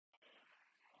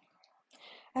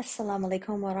Assalamu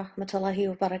alaikum wa rahmatullahi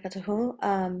wa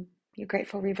barakatuhu. Your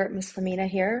grateful revert Muslimina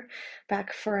here,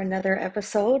 back for another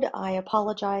episode. I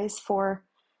apologize for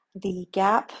the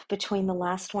gap between the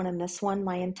last one and this one.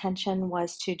 My intention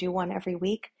was to do one every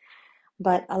week,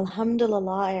 but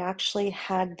alhamdulillah, I actually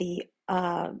had the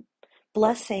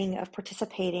blessing of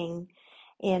participating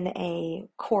in a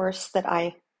course that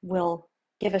I will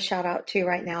give a shout out to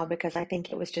right now because I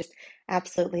think it was just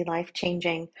absolutely life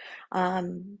changing.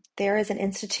 There is an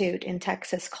institute in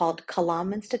Texas called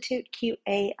Qalam Institute,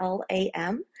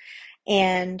 Qalam,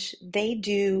 and they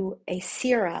do a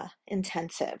Sira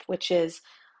intensive, which is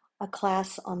a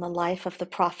class on the life of the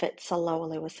Prophet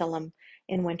Sallallahu Alaihi Wasallam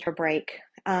in winter break.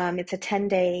 It's a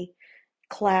 10-day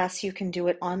class. You can do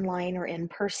it online or in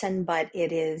person, but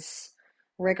it is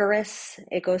rigorous.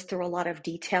 It goes through a lot of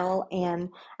detail. And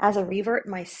as a revert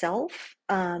myself,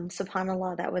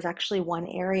 subhanAllah, that was actually one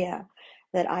area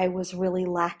that I was really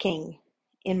lacking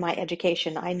in my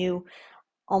education. I knew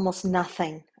almost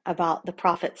nothing about the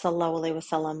Prophet Sallallahu Alaihi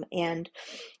Wasallam. And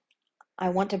I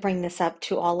want to bring this up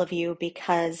to all of you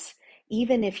because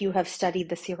even if you have studied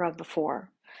the Sirah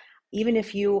before, even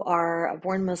if you are a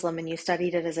born Muslim and you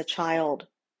studied it as a child,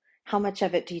 how much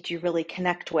of it did you really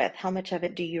connect with? How much of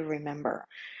it do you remember?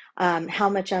 How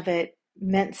much of it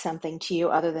meant something to you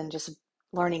other than just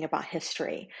learning about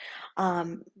history?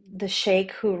 The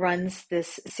sheikh who runs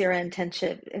this Sira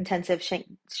intensive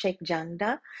Sheikh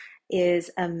Janda,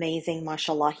 is amazing,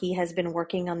 mashallah. He has been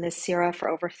working on this Sira for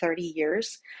over 30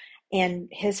 years, and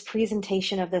his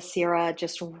presentation of the Sira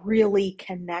just really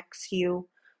connects you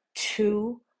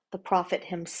to the Prophet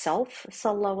himself,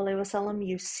 sallallahu alaihi wasallam.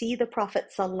 You see the Prophet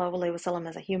sallallahu alaihi wasallam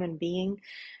as a human being.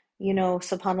 You know,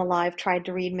 subhanAllah, I've tried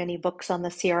to read many books on the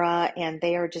Sirah and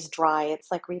they are just dry. It's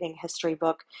like reading a history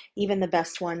book. Even the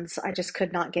best ones, I just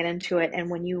could not get into it. And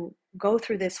when you go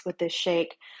through this with this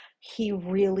sheikh, he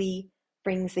really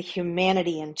brings the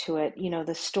humanity into it. You know,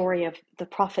 the story of the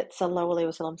Prophet sallallahu alaihi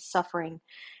wasallam suffering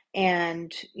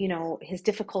and his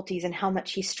difficulties and how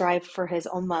much he strived for his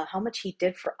ummah, how much he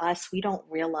did for us, we don't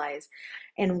realize.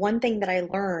 And one thing that I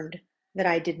learned that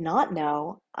I did not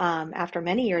know, after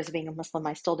many years of being a Muslim,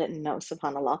 I still didn't know,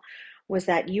 subhanAllah, was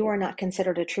that you are not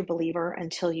considered a true believer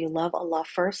until you love Allah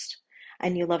first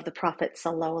and you love the Prophet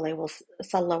sallallahu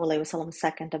alaihi wasallam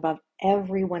second above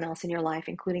everyone else in your life,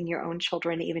 including your own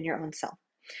children, even your own self.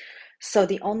 So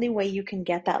the only way you can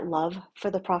get that love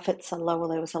for the Prophet sallallahu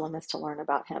alaihi wasallam is to learn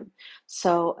about him.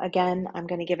 So again, I'm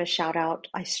going to give a shout out.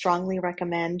 I strongly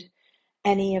recommend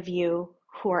any of you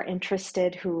who are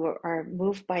interested, who are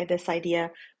moved by this idea,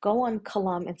 go on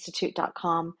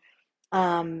kalaminstitute.com.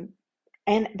 And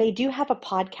they do have a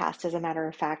podcast, as a matter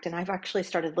of fact, and I've actually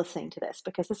started listening to this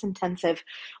because this intensive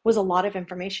was a lot of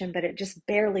information, but it just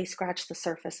barely scratched the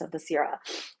surface of the Sira.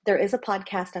 There is a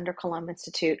podcast under Kalam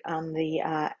Institute on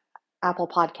the Apple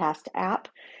Podcast app.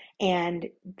 And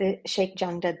the Sheikh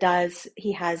Jangda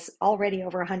he has already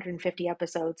over 150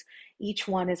 episodes. Each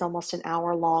one is almost an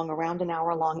hour long, around an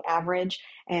hour long average,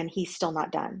 and he's still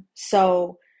not done.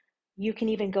 So you can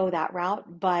even go that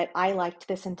route, but I liked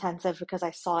this intensive because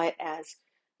I saw it as,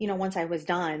 once I was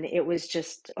done, it was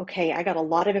just, okay, I got a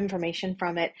lot of information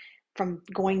from it, from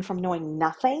going from knowing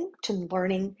nothing to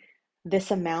learning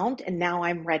this amount. And now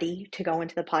I'm ready to go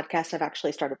into the podcast. I've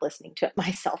actually started listening to it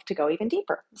myself to go even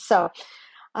deeper. So,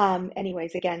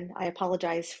 anyways, again, I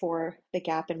apologize for the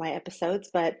gap in my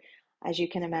episodes, but as you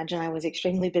can imagine, I was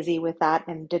extremely busy with that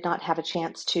and did not have a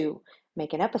chance to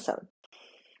make an episode.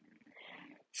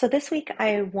 So this week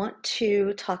I want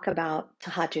to talk about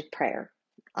Tahajjud prayer.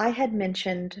 I had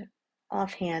mentioned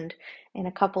offhand in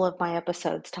a couple of my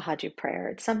episodes Tahajjud prayer.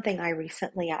 It's something I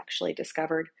recently actually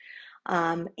discovered.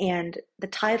 And the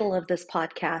title of this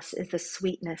podcast is The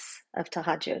Sweetness of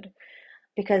Tahajjud,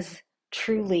 because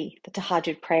truly the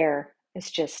Tahajjud prayer is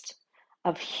just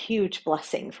a huge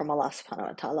blessing from Allah subhanahu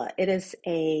wa ta'ala. It is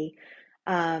a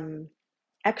um,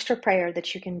 extra prayer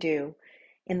that you can do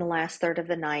in the last third of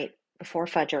the night before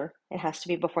Fajr. It has to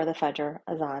be before the Fajr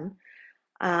azan.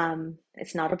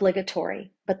 It's not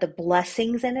obligatory, but the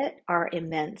blessings in it are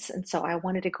immense. And so I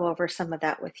wanted to go over some of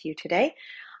that with you today.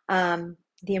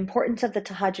 The importance of the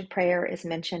Tahajjud prayer is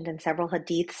mentioned in several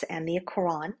hadiths and the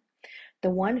Quran. The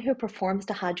one who performs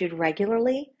Tahajjud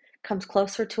regularly comes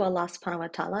closer to Allah subhanahu wa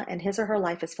ta'ala, and his or her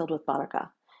life is filled with barakah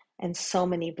and so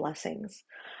many blessings.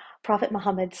 Prophet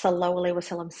Muhammad sallallahu alaihi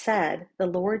wasallam said, "The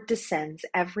Lord descends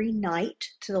every night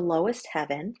to the lowest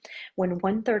heaven when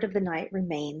one third of the night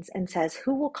remains and says,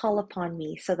 'Who will call upon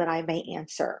me so that I may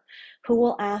answer? Who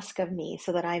will ask of me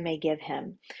so that I may give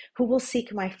him? Who will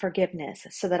seek my forgiveness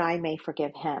so that I may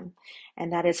forgive him?'"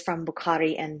 And that is from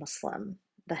Bukhari and Muslim,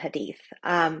 the hadith.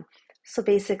 So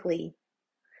basically,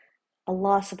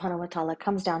 Allah subhanahu wa ta'ala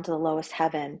comes down to the lowest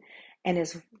heaven and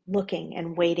is looking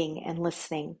and waiting and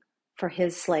listening for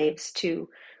his slaves to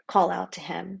call out to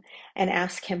him and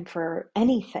ask him for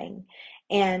anything.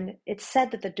 And it's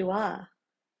said that the dua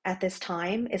at this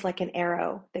time is like an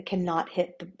arrow that cannot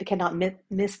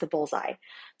miss the bullseye.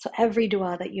 So every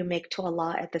dua that you make to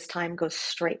Allah at this time goes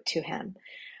straight to him.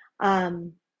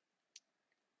 Um,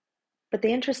 but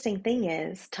the interesting thing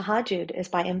is, tahajjud is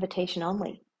by invitation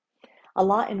only.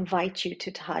 Allah invites you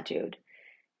to tahajjud.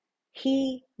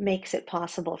 He makes it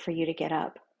possible for you to get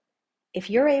up. If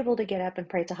you're able to get up and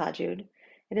pray tahajjud,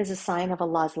 it is a sign of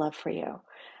Allah's love for you.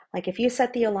 Like if you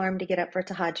set the alarm to get up for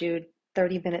tahajjud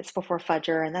 30 minutes before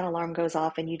Fajr and that alarm goes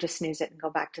off and you just snooze it and go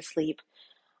back to sleep,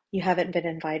 you haven't been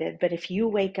invited. But if you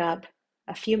wake up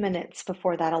a few minutes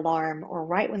before that alarm or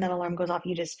right when that alarm goes off,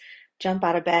 you just jump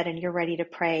out of bed and you're ready to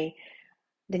pray,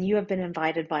 then you have been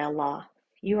invited by Allah.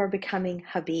 You are becoming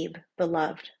Habib,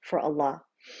 beloved for Allah.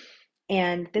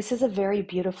 And this is a very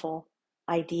beautiful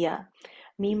idea.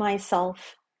 Me,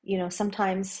 myself,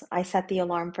 sometimes I set the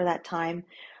alarm for that time,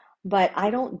 but I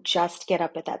don't just get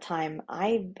up at that time.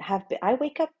 I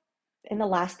wake up in the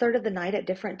last third of the night at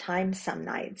different times some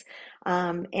nights.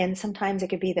 And sometimes it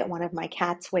could be that one of my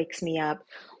cats wakes me up,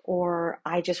 or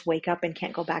I just wake up and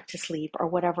can't go back to sleep, or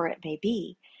whatever it may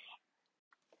be.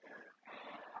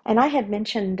 And I had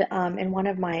mentioned in one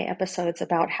of my episodes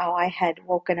about how I had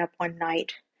woken up one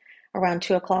night around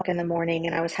 2 o'clock in the morning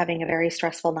and I was having a very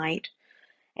stressful night,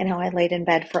 and how I laid in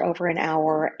bed for over an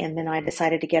hour and then I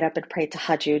decided to get up and pray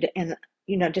tahajjud. And,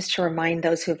 just to remind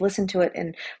those who have listened to it,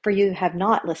 and for you who have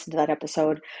not listened to that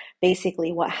episode,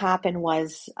 basically what happened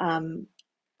was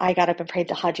I got up and prayed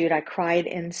tahajjud. I cried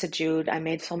in sujood. I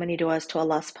made so many du'as to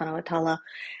Allah subhanahu wa ta'ala.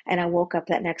 And I woke up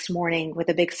that next morning with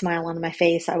a big smile on my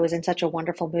face. I was in such a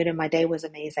wonderful mood and my day was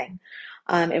amazing.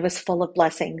 It was full of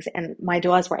blessings and my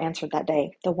du'as were answered that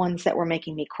day. The ones that were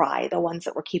making me cry, the ones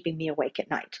that were keeping me awake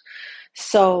at night.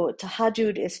 So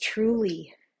tahajjud is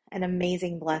truly an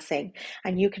amazing blessing.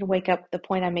 And you can wake up, the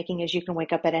point I'm making is you can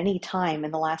wake up at any time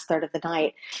in the last third of the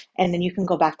night, and then you can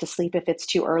go back to sleep if it's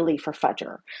too early for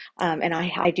Fajr. And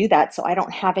I do that, so I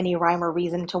don't have any rhyme or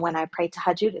reason to when I pray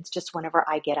tahajjud. It's just whenever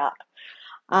I get up.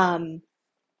 Um,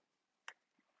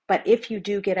 but if you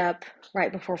do get up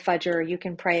right before Fajr, you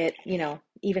can pray it,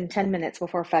 even 10 minutes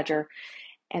before Fajr,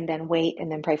 and then wait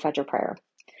and then pray Fajr prayer.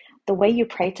 The way you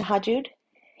pray tahajjud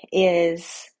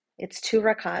is it's 2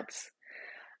 rakats.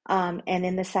 And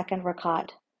in the second rakat,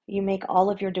 you make all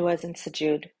of your du'as in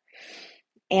sujood.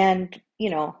 And,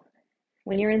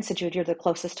 when you're in sujood, you're the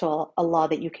closest to Allah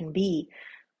that you can be.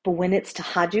 But when it's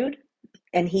tahajjud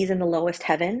and He's in the lowest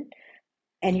heaven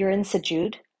and you're in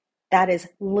sujood, that is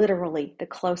literally the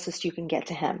closest you can get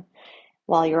to Him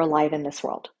while you're alive in this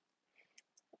world.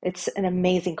 It's an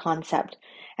amazing concept.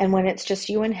 And when it's just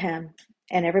you and Him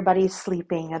and everybody's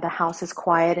sleeping and the house is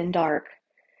quiet and dark,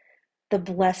 the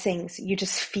blessings, you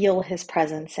just feel His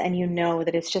presence and you know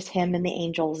that it's just Him and the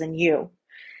angels and you.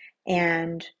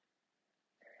 And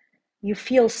you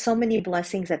feel so many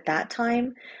blessings at that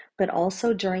time, but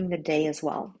also during the day as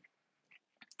well.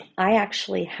 I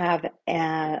actually have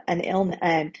an illness,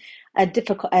 a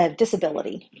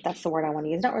disability. That's the word I want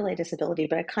to use. Not really a disability,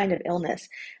 but a kind of illness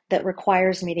that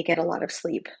requires me to get a lot of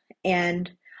sleep. And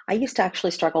I used to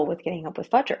actually struggle with getting up with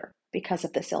Fajr because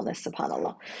of this illness,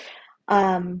 subhanAllah.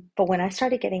 But when I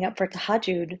started getting up for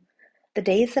tahajjud, the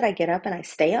days that I get up and I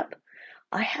stay up,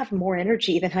 I have more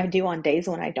energy than I do on days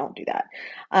when I don't do that.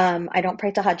 I don't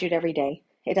pray tahajjud every day.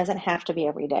 It doesn't have to be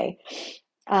every day.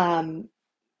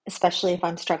 Especially if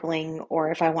I'm struggling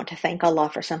or if I want to thank Allah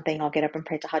for something, I'll get up and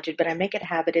pray tahajjud. But I make it a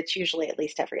habit. It's usually at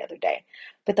least every other day.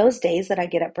 But those days that I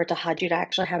get up for tahajjud, I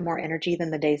actually have more energy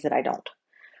than the days that I don't,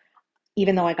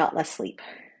 even though I got less sleep,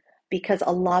 because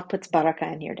Allah puts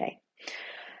barakah in your day.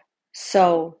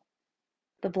 So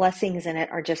the blessings in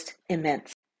it are just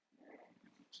immense.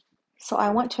 So I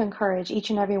want to encourage each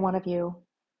and every one of you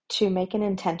to make an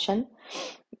intention,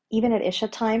 even at Isha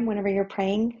time, whenever you're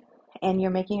praying and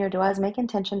you're making your du'as, make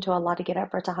intention to Allah to get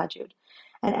up for tahajjud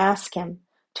and ask Him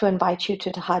to invite you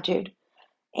to tahajjud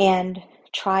and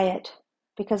try it.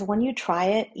 Because when you try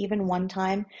it, even one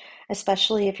time,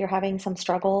 especially if you're having some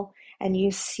struggle and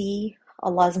you see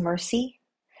Allah's mercy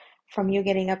from you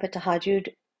getting up at tahajjud,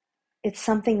 it's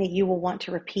something that you will want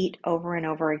to repeat over and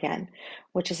over again,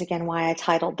 which is again why I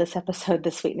titled this episode, The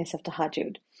Sweetness of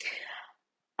Tahajjud.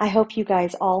 I hope you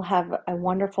guys all have a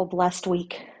wonderful, blessed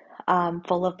week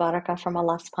full of barakah from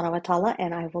Allah subhanahu wa ta'ala,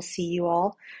 and I will see you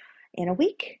all in a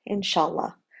week,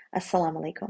 inshallah. Assalamu alaikum.